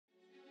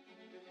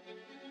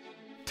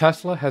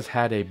Tesla has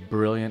had a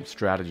brilliant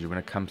strategy when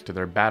it comes to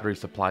their battery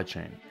supply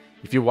chain.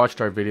 If you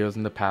watched our videos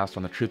in the past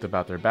on the truth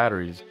about their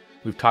batteries,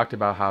 we've talked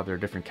about how their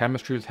different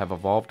chemistries have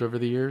evolved over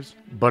the years.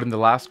 But in the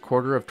last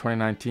quarter of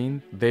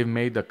 2019, they've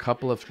made a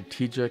couple of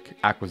strategic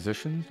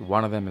acquisitions.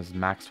 One of them is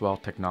Maxwell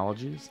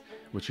Technologies,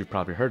 which you've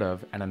probably heard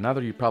of, and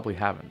another you probably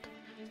haven't.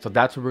 So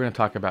that's what we're going to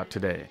talk about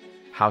today.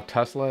 How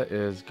Tesla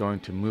is going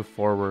to move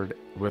forward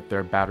with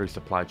their battery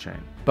supply chain.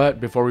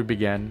 But before we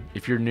begin,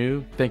 if you're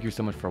new, thank you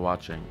so much for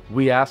watching.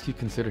 We ask you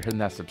consider hitting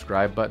that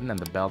subscribe button and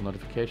the bell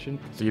notification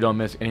so you don't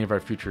miss any of our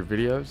future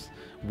videos.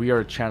 We are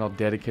a channel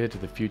dedicated to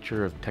the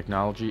future of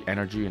technology,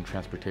 energy, and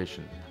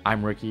transportation.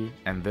 I'm Ricky,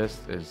 and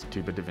this is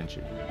Tuba Da Vinci.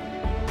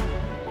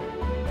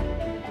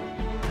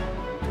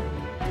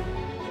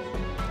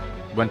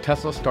 When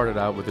Tesla started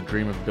out with the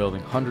dream of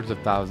building hundreds of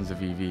thousands of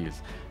EVs,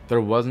 there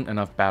wasn't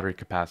enough battery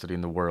capacity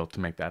in the world to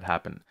make that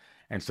happen.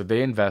 And so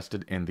they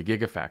invested in the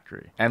Giga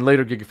Factory, and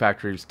later Giga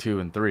Factories 2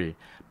 and 3.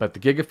 But the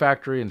Giga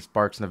Factory in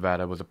Sparks,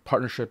 Nevada was a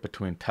partnership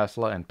between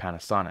Tesla and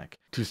Panasonic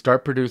to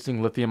start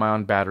producing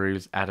lithium-ion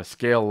batteries at a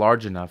scale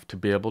large enough to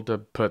be able to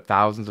put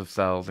thousands of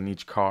cells in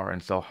each car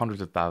and sell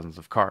hundreds of thousands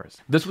of cars.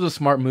 This was a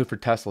smart move for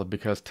Tesla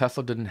because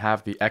Tesla didn't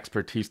have the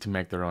expertise to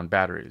make their own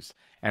batteries.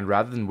 And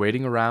rather than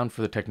waiting around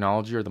for the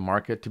technology or the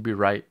market to be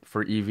right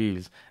for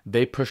EVs,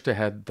 they pushed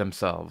ahead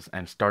themselves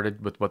and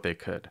started with what they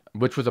could,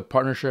 which was a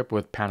partnership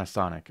with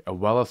Panasonic, a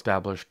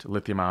well-established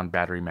lithium-ion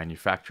battery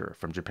manufacturer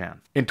from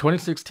Japan. In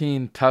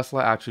 2016,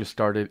 Tesla actually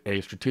started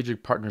a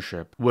strategic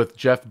partnership with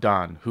Jeff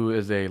Dahn, who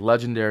is a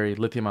legendary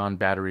lithium-ion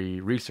battery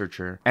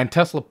researcher, and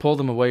Tesla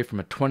pulled him away from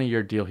a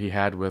 20-year deal he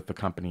had with the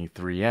company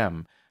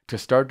 3M to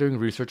start doing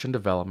research and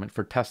development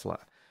for Tesla.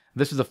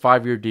 This is a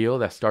 5-year deal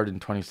that started in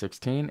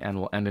 2016 and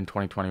will end in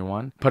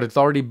 2021, but it's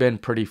already been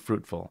pretty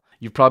fruitful.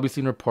 You've probably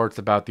seen reports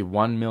about the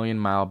 1 million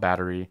mile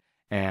battery,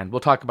 and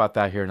we'll talk about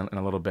that here in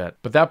a little bit.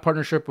 But that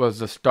partnership was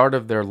the start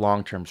of their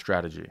long-term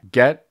strategy.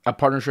 Get a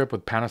partnership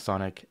with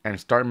Panasonic and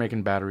start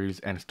making batteries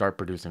and start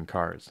producing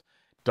cars.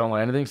 Don't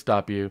let anything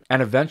stop you,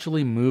 and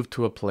eventually move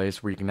to a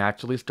place where you can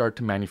actually start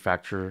to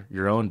manufacture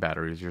your own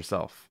batteries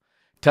yourself.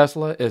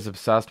 Tesla is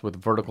obsessed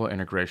with vertical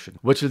integration,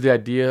 which is the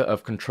idea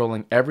of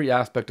controlling every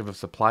aspect of a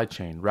supply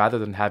chain rather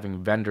than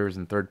having vendors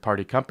and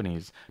third-party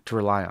companies to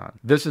rely on.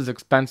 This is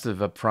expensive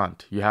up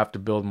front. You have to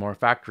build more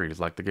factories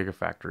like the Giga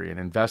Factory and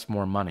invest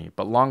more money,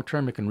 but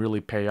long-term it can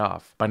really pay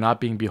off by not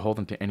being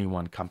beholden to any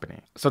one company.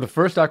 So the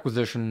first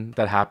acquisition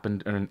that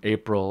happened in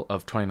April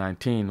of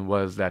 2019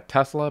 was that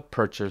Tesla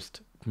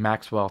purchased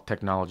Maxwell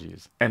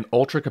Technologies, an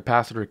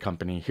ultracapacitor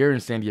company here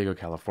in San Diego,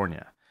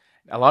 California.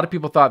 A lot of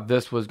people thought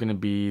this was going to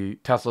be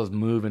Tesla's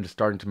move into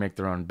starting to make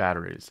their own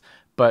batteries,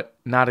 but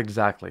not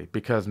exactly,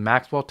 because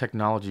Maxwell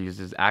Technologies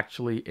is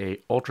actually a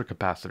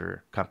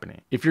ultracapacitor company.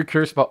 If you're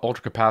curious about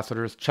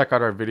ultracapacitors, check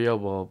out our video.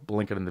 We'll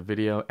link it in the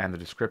video and the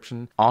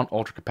description on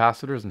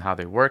ultracapacitors and how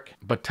they work.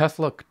 But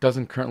Tesla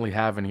doesn't currently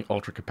have any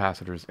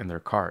ultracapacitors in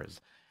their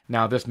cars.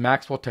 Now, this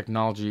Maxwell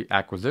Technology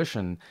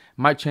acquisition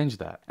might change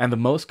that. And the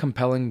most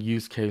compelling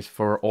use case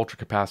for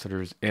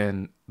ultracapacitors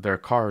in their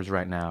cars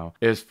right now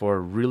is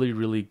for really,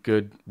 really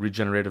good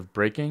regenerative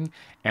braking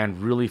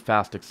and really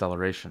fast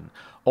acceleration.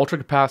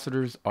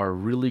 Ultracapacitors are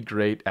really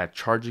great at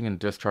charging and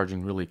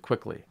discharging really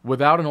quickly.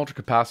 Without an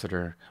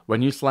ultracapacitor,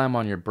 when you slam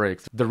on your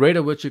brakes, the rate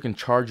at which you can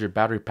charge your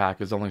battery pack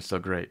is only so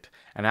great.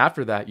 And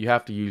after that, you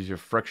have to use your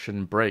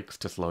friction brakes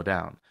to slow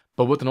down.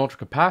 But with an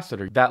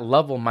ultracapacitor, that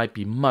level might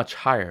be much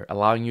higher,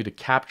 allowing you to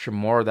capture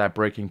more of that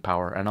braking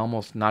power and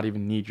almost not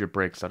even need your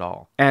brakes at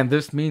all. And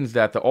this means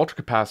that the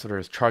ultracapacitor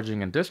is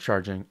charging and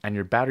discharging and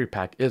your battery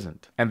pack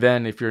isn't. And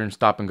then if you're in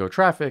stop and go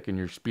traffic and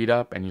you speed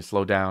up and you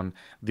slow down,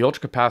 the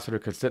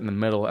ultracapacitor could sit in the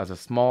middle as a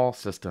small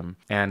system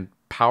and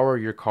power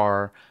your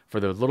car for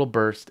those little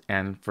bursts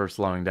and for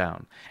slowing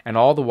down. And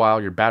all the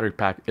while your battery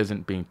pack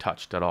isn't being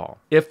touched at all.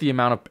 If the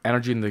amount of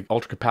energy in the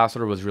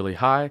ultracapacitor was really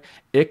high,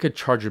 it could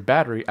charge your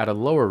battery at a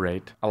lower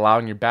rate,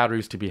 allowing your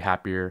batteries to be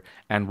happier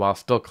and while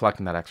still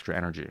collecting that extra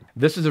energy.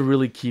 This is a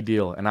really key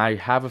deal, and I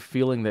have a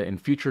feeling that in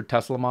future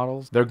Tesla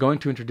models, they're going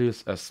to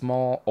introduce a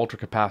small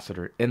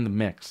ultracapacitor in the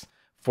mix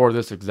for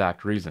this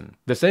exact reason.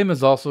 The same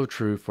is also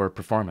true for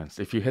performance.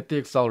 If you hit the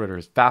accelerator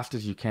as fast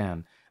as you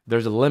can,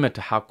 there's a limit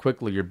to how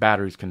quickly your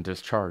batteries can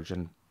discharge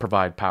and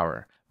provide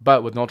power.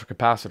 But with an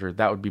ultracapacitor,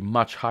 that would be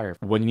much higher.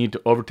 When you need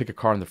to overtake a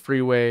car on the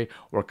freeway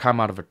or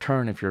come out of a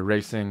turn if you're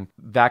racing,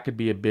 that could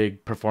be a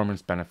big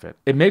performance benefit.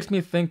 It makes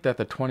me think that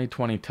the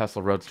 2020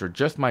 Tesla Roadster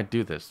just might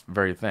do this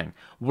very thing.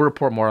 We'll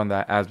report more on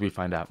that as we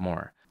find out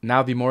more.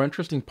 Now, the more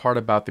interesting part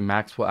about the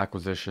Maxwell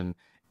acquisition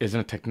is in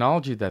a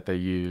technology that they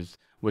use,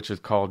 which is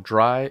called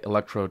dry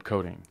electrode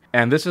coating.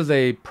 And this is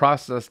a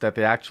process that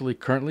they actually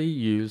currently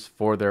use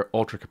for their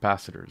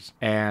ultracapacitors.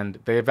 And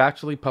they've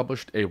actually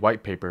published a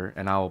white paper,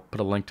 and I'll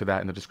put a link to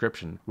that in the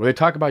description, where they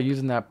talk about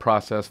using that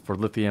process for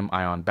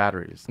lithium-ion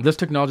batteries. This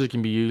technology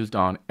can be used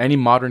on any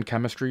modern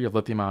chemistry of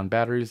lithium-ion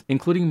batteries,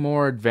 including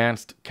more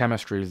advanced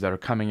chemistries that are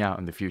coming out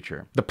in the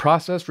future. The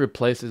process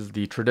replaces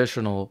the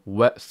traditional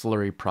wet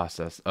slurry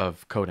process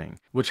of coating,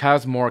 which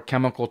has more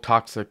chemical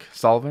toxic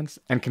solvents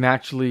and can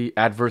actually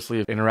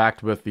adversely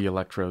interact with the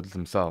electrodes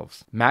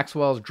themselves.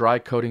 Maxwell's dry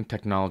coating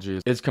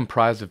technology is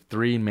comprised of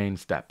three main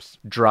steps: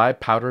 dry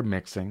powder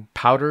mixing,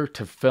 powder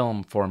to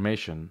film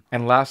formation,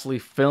 and lastly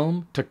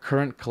film to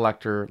current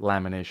collector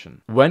lamination.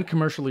 When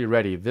commercially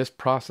ready, this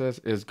process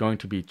is going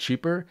to be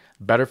cheaper,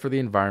 better for the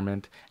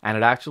environment, and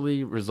it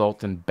actually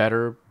results in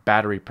better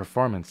battery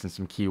performance in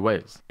some key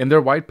ways. In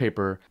their white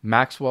paper,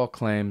 Maxwell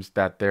claims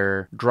that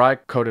their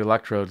dry-coated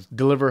electrodes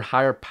deliver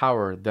higher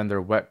power than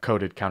their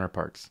wet-coated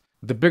counterparts.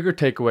 The bigger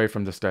takeaway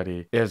from the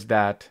study is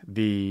that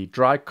the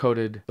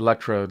dry-coated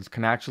electrodes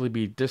can actually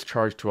be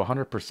discharged to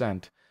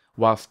 100%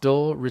 while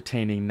still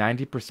retaining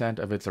 90%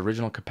 of its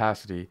original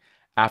capacity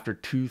after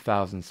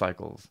 2,000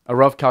 cycles. A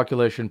rough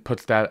calculation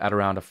puts that at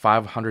around a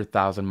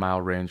 500,000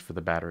 mile range for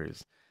the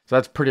batteries. So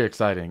that's pretty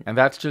exciting, and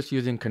that's just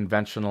using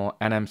conventional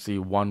NMC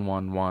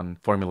 111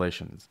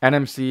 formulations.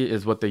 NMC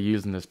is what they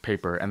use in this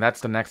paper, and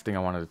that's the next thing I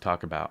wanted to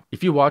talk about.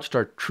 If you watched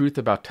our Truth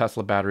About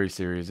Tesla Battery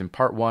series, in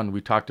part 1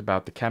 we talked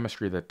about the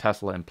chemistry that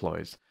Tesla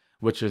employs,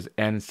 which is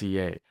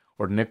NCA,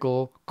 or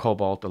nickel,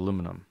 cobalt,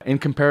 aluminum. In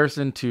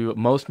comparison to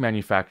most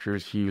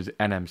manufacturers who use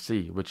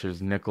NMC, which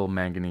is nickel,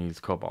 manganese,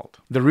 cobalt.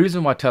 The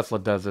reason why Tesla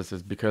does this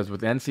is because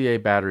with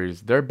NCA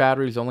batteries, their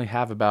batteries only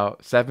have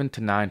about 7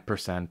 to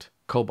 9%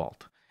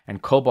 cobalt.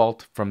 And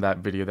cobalt, from that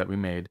video that we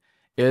made,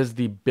 is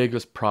the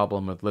biggest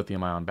problem with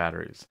lithium-ion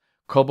batteries.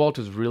 Cobalt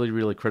is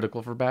really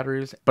critical for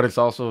batteries, but it's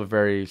also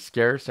very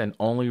scarce and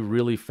only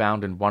really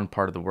found in one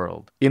part of the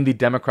world, in the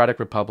Democratic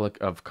Republic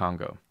of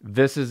Congo.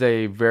 This is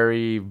a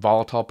very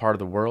volatile part of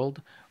the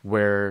world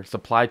where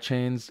supply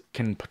chains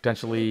can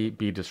potentially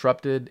be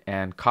disrupted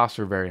and costs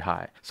are very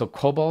high. So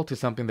cobalt is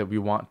something that we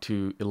want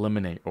to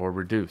eliminate or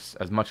reduce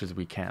as much as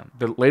we can.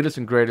 The latest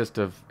and greatest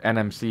of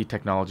NMC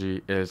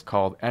technology is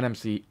called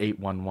NMC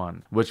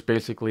 811, which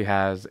basically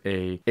has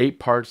a 8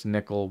 parts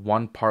nickel,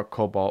 1 part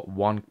cobalt,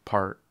 1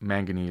 part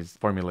manganese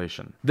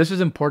formulation. This is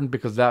important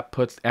because that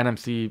puts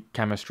NMC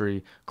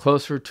chemistry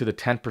closer to the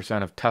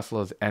 10% of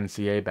Tesla's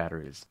NCA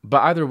batteries.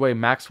 But either way,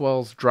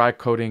 Maxwell's dry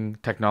coating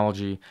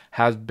technology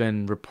has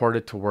been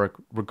reported to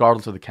work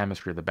regardless of the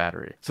chemistry of the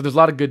battery. So there's a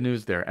lot of good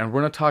news there, and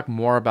we're going to talk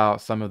more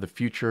about some of the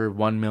future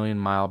 1 million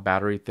mile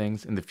battery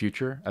things in the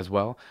future as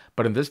well.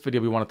 But in this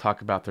video, we want to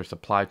talk about their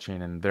supply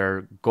chain and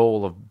their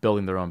goal of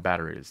building their own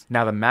batteries.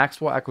 Now, the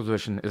Maxwell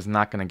acquisition is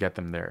not going to get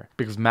them there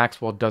because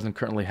Maxwell doesn't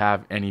currently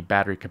have any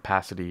battery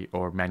capacity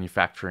or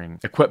manufacturing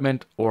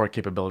equipment or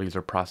capabilities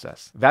or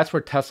process. That's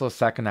where Tesla's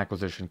second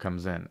acquisition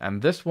comes in,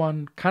 and this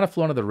one kind of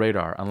flew under the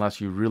radar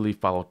unless you really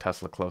follow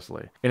Tesla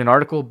closely. In an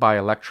article by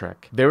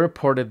Electrode, they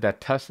reported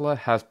that Tesla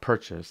has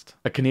purchased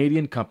a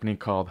Canadian company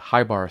called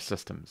Hybar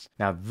Systems.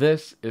 Now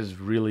this is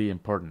really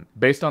important.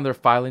 Based on their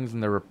filings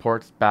and their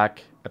reports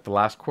back at the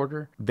last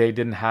quarter, they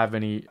didn't have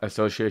any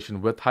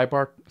association with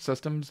Hybar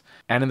Systems,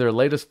 and in their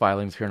latest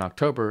filings here in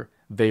October,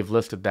 they've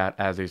listed that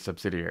as a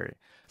subsidiary.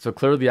 So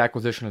clearly the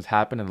acquisition has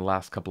happened in the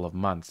last couple of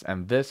months,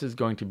 and this is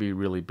going to be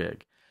really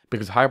big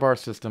because Hybar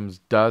Systems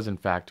does in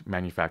fact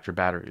manufacture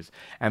batteries,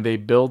 and they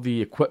build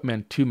the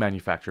equipment to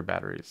manufacture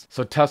batteries.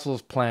 So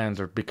Tesla's plans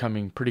are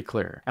becoming pretty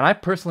clear. And I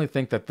personally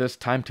think that this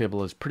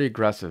timetable is pretty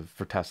aggressive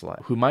for Tesla,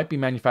 who might be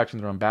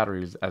manufacturing their own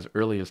batteries as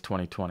early as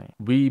 2020.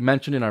 We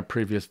mentioned in our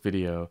previous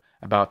video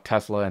about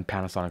Tesla and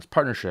Panasonic's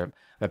partnership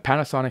that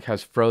Panasonic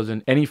has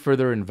frozen any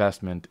further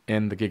investment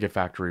in the Giga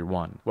Factory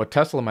 1. What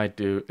Tesla might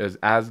do is,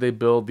 as they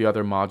build the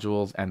other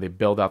modules and they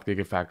build out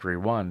Giga Factory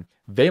 1,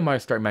 they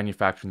might start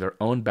manufacturing their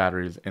own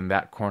batteries in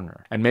that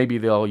corner. And maybe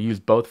they'll use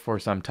both for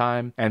some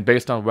time, and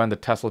based on when the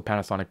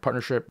Tesla-Panasonic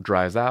partnership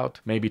dries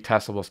out, maybe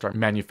Tesla will start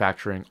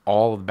manufacturing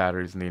all of the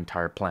batteries in the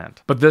entire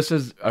plant. But this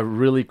is a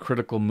really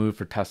critical move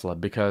for Tesla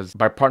because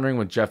by partnering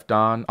with Jeff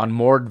Dahn on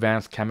more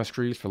advanced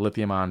chemistries for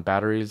lithium-ion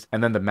batteries,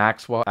 and then the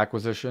Maxwell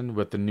acquisition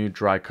with the new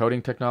dry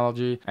coating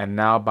technology, and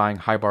now buying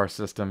Hybar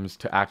Systems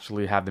to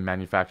actually have the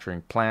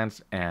manufacturing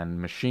plants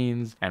and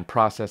machines and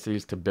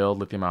processes to build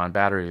lithium-ion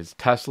batteries,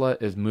 Tesla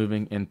is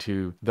moving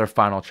into their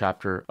final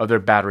chapter of their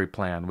battery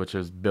plan, which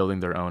is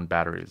building their own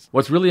batteries.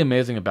 What's really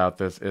amazing about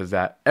this is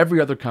that every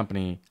other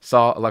company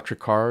saw electric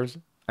cars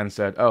and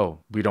said, oh,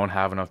 we don't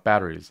have enough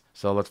batteries,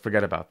 so let's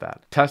forget about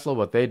that. Tesla,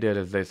 what they did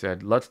is they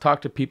said, let's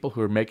talk to people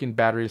who are making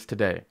batteries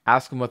today,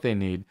 ask them what they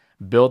need,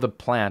 build a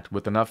plant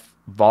with enough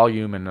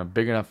volume and a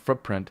big enough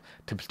footprint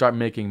to start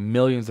making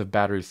millions of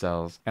battery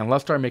cells, and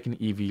let's start making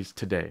EVs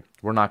today.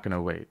 We're not going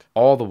to wait.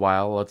 All the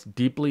while, let's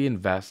deeply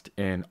invest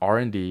in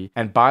R&D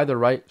and buy the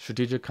right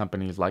strategic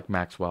companies like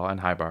Maxwell and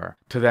Hybar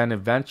to then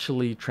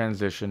eventually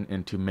transition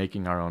into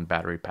making our own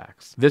battery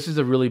packs. This is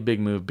a really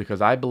big move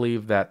because I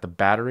believe that the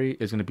battery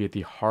is going to be at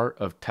the heart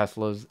of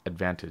Tesla's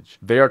advantage.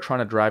 They are trying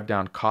to drive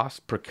down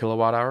costs per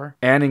kilowatt hour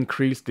and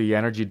increase the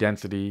energy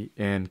density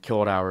in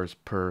kilowatt hours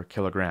per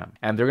kilogram.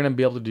 And they're going to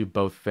be able to do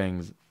both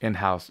things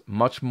in-house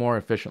much more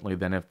efficiently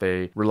than if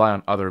they rely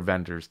on other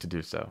vendors to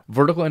do so.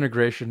 Vertical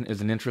integration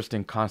is an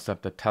interesting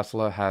concept that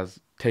Tesla has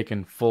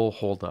taken full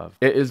hold of.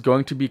 It is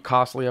going to be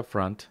costly up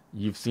front.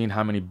 You've seen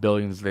how many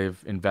billions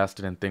they've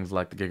invested in things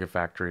like the Giga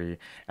Factory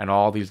and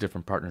all these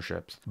different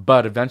partnerships.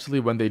 But eventually,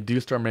 when they do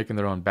start making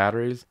their own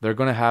batteries, they're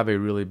going to have a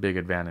really big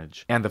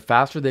advantage. And the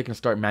faster they can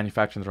start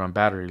manufacturing their own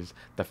batteries,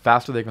 the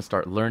faster they can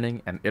start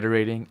learning and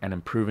iterating and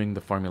improving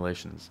the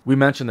formulations. We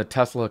mentioned that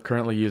Tesla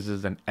currently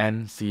uses an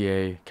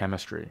NCA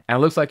chemistry. And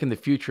it looks like in the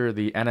future,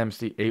 the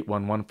NMC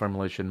 811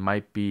 formulation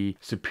might be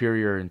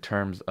superior in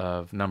terms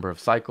of number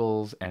of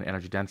cycles and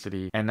energy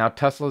density. And now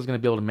Tesla is going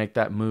to be able to make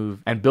that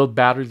move and build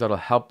batteries that'll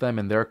help them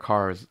in their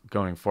cars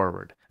going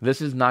forward. This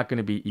is not going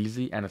to be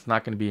easy, and it's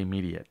not going to be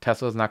immediate.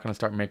 Tesla is not going to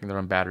start making their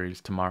own batteries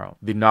tomorrow.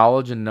 The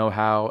knowledge and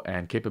know-how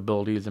and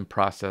capabilities and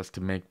process to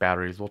make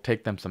batteries will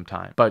take them some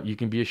time. But you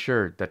can be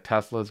assured that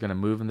Tesla is going to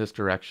move in this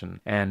direction.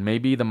 And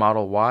maybe the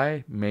Model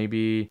Y,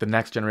 maybe the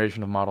next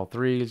generation of Model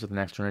 3s or the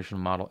next generation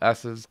of Model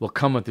S's will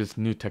come with this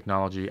new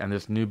technology and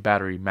this new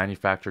battery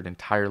manufactured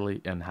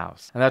entirely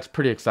in-house. And that's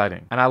pretty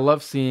exciting. And I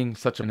love seeing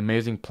such an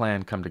amazing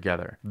plan come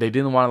together. They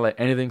didn't want to let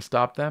anything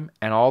stop them,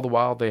 and all the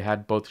while they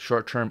had both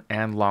short-term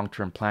and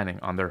long-term planning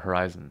on their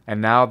horizon. And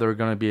now they're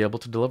going to be able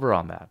to deliver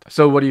on that.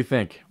 So what do you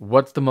think?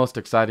 What's the most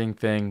exciting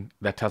thing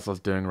that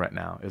Tesla's doing right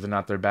now? Is it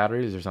not their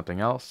batteries? Is there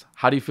something else?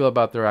 How do you feel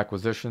about their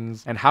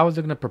acquisitions? And how is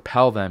it going to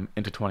propel them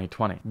into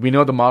 2020? We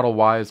know the Model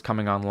Y is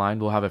coming online.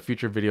 We'll have a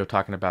future video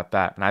talking about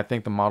that. And I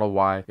think the Model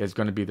Y is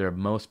going to be their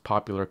most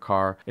popular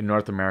car in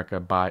North America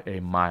by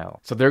a mile.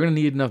 So they're going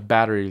to need enough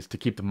batteries to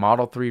keep the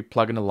Model 3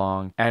 plugging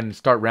along and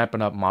start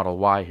ramping up Model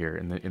Y here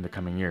in the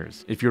coming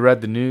years. If you read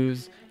the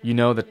news, you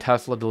know that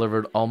Tesla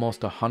delivered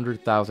almost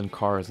 100,000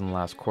 cars in the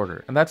last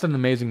quarter. And that's an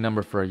amazing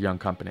number for a young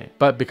company.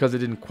 But because it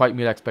didn't quite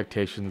meet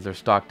expectations, their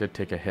stock did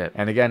take a hit.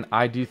 And again,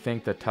 I do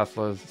think that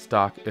Tesla's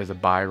stock is a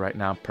buy right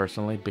now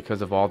personally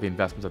because of all the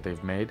investments that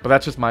they've made. But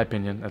that's just my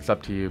opinion. That's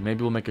up to you.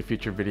 Maybe we'll make a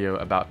future video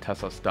about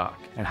Tesla stock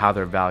and how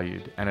they're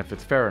valued and if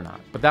it's fair or not.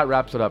 But that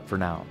wraps it up for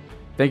now.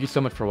 Thank you so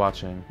much for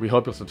watching. We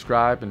hope you'll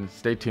subscribe and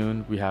stay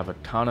tuned. We have a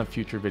ton of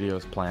future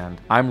videos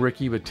planned. I'm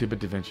Ricky with 2Bit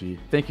Da Vinci.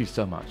 Thank you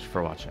so much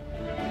for watching.